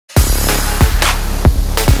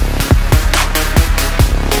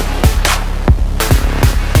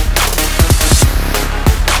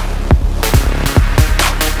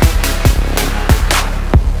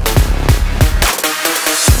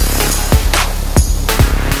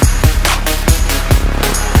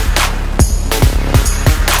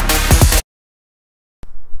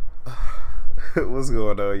What's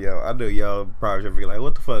going on, yo? I know y'all probably should be like,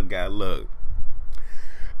 what the fuck, guy? Look,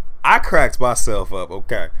 I cracked myself up,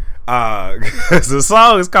 okay? The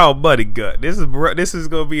song is called Money Gun. This is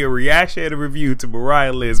gonna be a reaction and a review to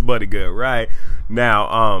Mariahlynn's Money Gun, right?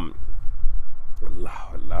 Now,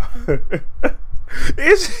 Lord.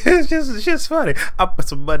 It's just funny. I put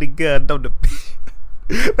some money gun on the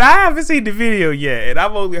now, I haven't seen the video yet, and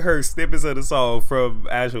I've only heard snippets of the song from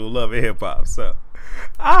actual Love and Hip Hop, so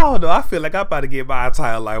I don't know. I feel like I'm about to get my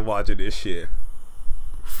entire life watching this shit.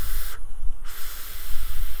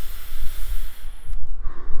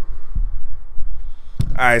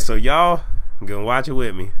 Alright, so y'all gonna watch it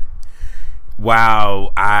with me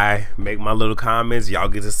while I make my little comments. Y'all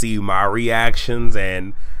get to see my reactions,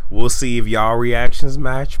 and we'll see if y'all reactions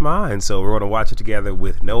match mine. So we're gonna watch it together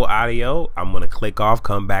with no audio. I'm gonna click off,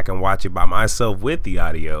 come back and watch it by myself with the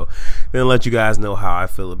audio, then let you guys know how I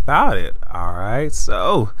feel about it. Alright,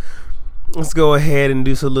 so let's go ahead and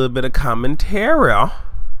do a little bit of commentary.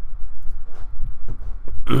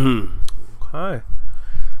 Okay.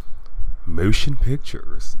 Motion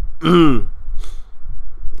pictures.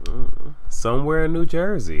 Somewhere in New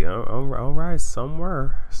Jersey. All right,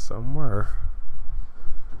 somewhere.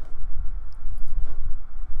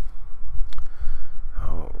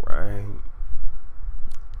 All right.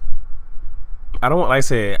 I don't, like I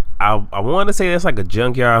said, I want to say it's like a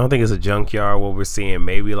junkyard. I don't think it's a junkyard. What we're seeing,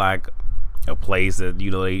 maybe like a place that,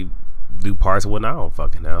 you know, they do parts of. What, I don't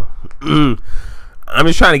fucking know. I'm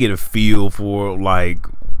just trying to get a feel for like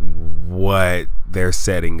what they're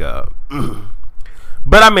setting up.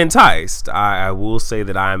 But I'm enticed. I will say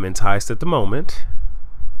that I am enticed at the moment.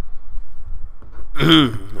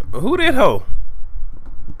 Who did ho?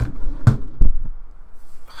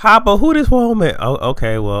 Hopper, who this woman? Oh,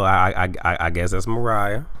 okay, well, I guess that's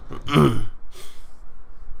Mariah.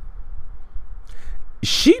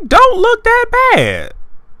 She don't look that bad.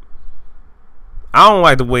 I don't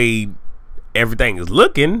like the way everything is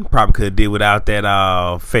looking. Probably could have did without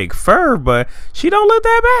that fake fur, but she don't look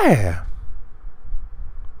that bad.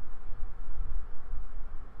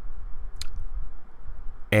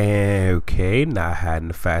 Okay, not hiding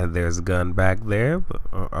the fact that there's a gun back there, but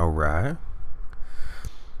all right.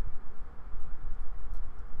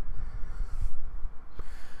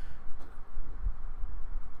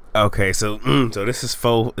 Okay, so this is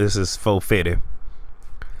faux 50. All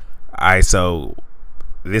right, so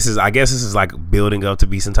this is, I guess this is like building up to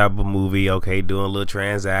be some type of movie. Okay, doing a little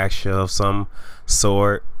transaction of some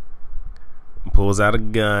sort. Pulls out a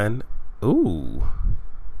gun. Ooh.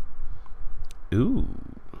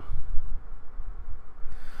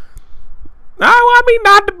 I mean,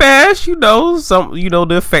 not the best, you know.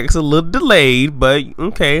 The effects a little delayed, but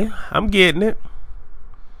okay, I'm getting it.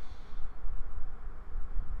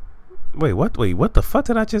 Wait, what the fuck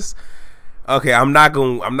did I just? Okay, I'm not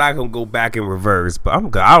gonna go back in reverse, but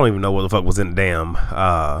I don't even know what the fuck was in the damn.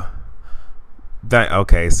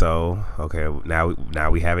 Okay, so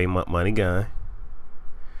now we have a money gun.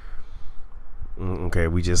 Okay,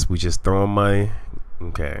 we just throwing money.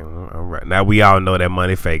 Okay, all right. Now we all know that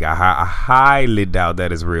money fake. I highly doubt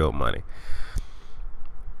that is real money.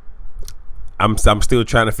 I'm still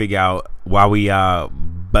trying to figure out why we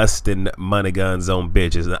busting money guns on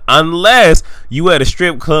bitches, unless you at a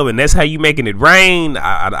strip club and that's how you making it rain.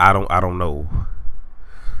 I don't know.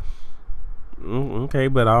 Okay,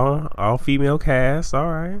 but all female cast.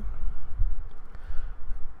 All right.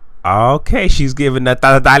 Okay, she's giving that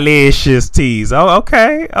delicious tease. Oh,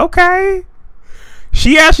 okay.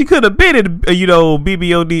 She actually could have been in, you know,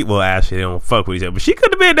 BBOD. Well, actually, they don't fuck with each other, but she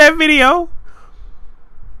could have been in that video.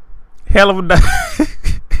 Hell of a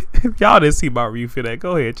if y'all didn't see my review for that,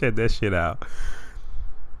 go ahead, check that shit out.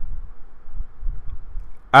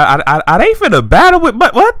 I ain't finna battle with,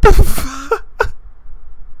 but what the fuck?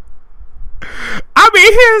 I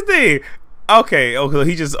mean, here's the thing. Okay,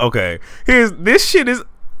 he just, okay. This shit is,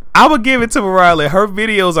 I would give it to Mariahlynn. Her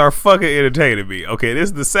videos are fucking entertaining me. Okay, this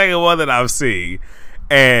is the second one that I've seen,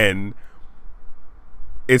 and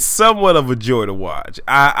it's somewhat of a joy to watch.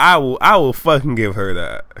 I will fucking give her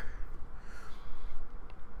that.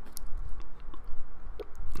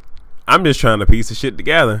 I'm just trying to piece the shit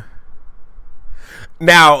together.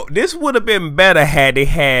 Now, this would have been better had they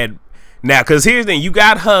had. Now, because here's the thing, you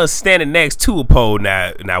got her standing next to a pole.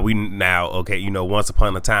 Now, okay, you know, once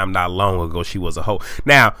upon a time, not long ago, she was a hoe.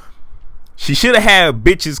 Now, she should have had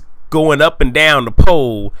bitches going up and down the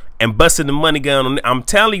pole and busting the money gun on. I'm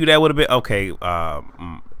telling you, that would have been okay. Now,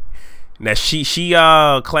 she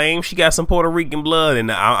claims she got some Puerto Rican blood,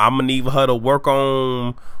 and I'm gonna need her to work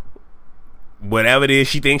on whatever it is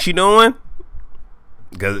she thinks she doing.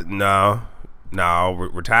 Cause no,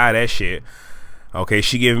 retire that shit. Okay,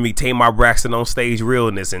 she giving me Tamar Braxton on stage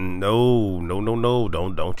realness, and no,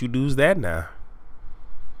 don't you do that now.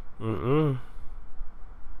 What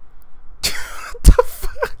the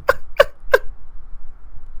fuck?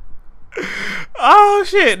 Oh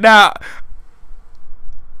shit! Now,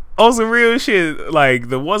 on some real shit, like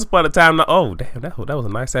the once upon a time. Oh damn, that was a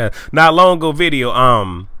nice ass. Not long ago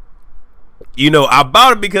video. You know, I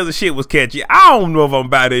bought it because the shit was catchy. I don't know if I'm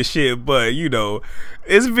about this shit, but you know,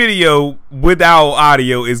 this video without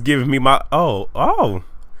audio is giving me my okay.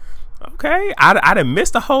 I didn't miss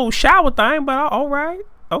the whole shower thing, but all right,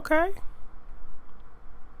 okay,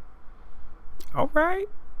 all right.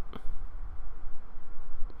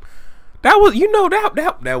 That was, you know,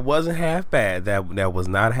 that wasn't half bad. That was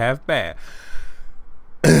not half bad.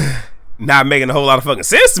 Not making a whole lot of fucking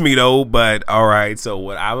sense to me though, but all right. So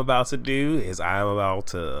what I'm about to do is I'm about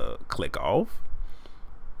to click off.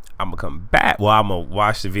 I'm gonna come back. Well, I'm gonna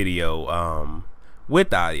watch the video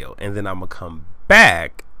with audio, and then I'm gonna come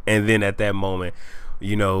back, and then at that moment,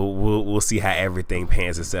 you know, we'll see how everything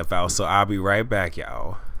pans itself out. So I'll be right back,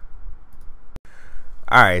 y'all.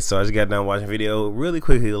 All right, so I just got done watching the video. Really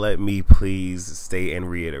quickly, let me please state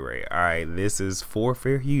and reiterate. All right, this is for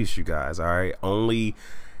fair use, you guys. All right,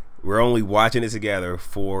 we're only watching it together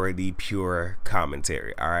for the pure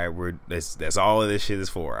commentary. All right, that's all of this shit is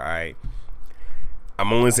for. All right,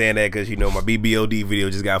 I'm only saying that because, you know, my BBOD video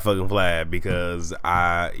just got fucking flagged because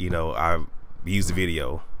I used the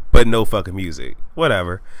video but no fucking music.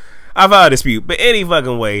 Whatever, I filed a dispute, but any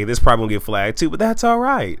fucking way, this probably gonna get flagged too. But that's all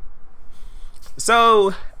right.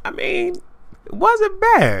 So, I mean, it wasn't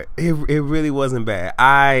bad. It really wasn't bad.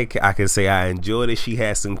 I can say I enjoyed it. She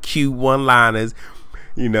had some cute one-liners,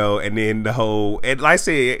 you know, and then the whole, and like I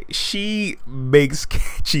said, she makes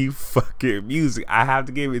catchy fucking music. I have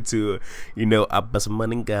to give it to her. You know, I bust a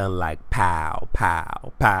money gun like pow,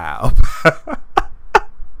 pow, pow, pow.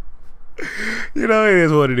 You know, it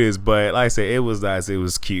is what it is. But like I said, it was nice. It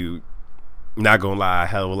was cute. Not gonna lie, a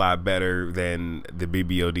hell of a lot better than the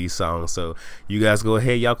BBOD song. So you guys go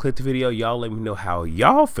ahead, y'all click the video, y'all let me know how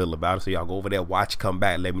y'all feel about it. So y'all go over there, watch, come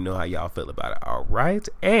back, let me know how y'all feel about it. All right,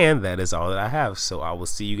 and that is all that I have. So I will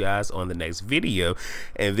see you guys on the next video,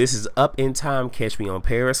 and this is Up in Time. Catch me on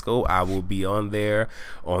Periscope. I will be on there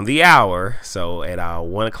on the hour, so at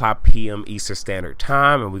 1:00 p.m. Eastern Standard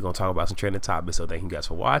Time, and we're gonna talk about some trending topics. So thank you guys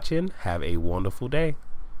for watching. Have a wonderful day.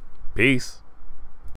 Peace.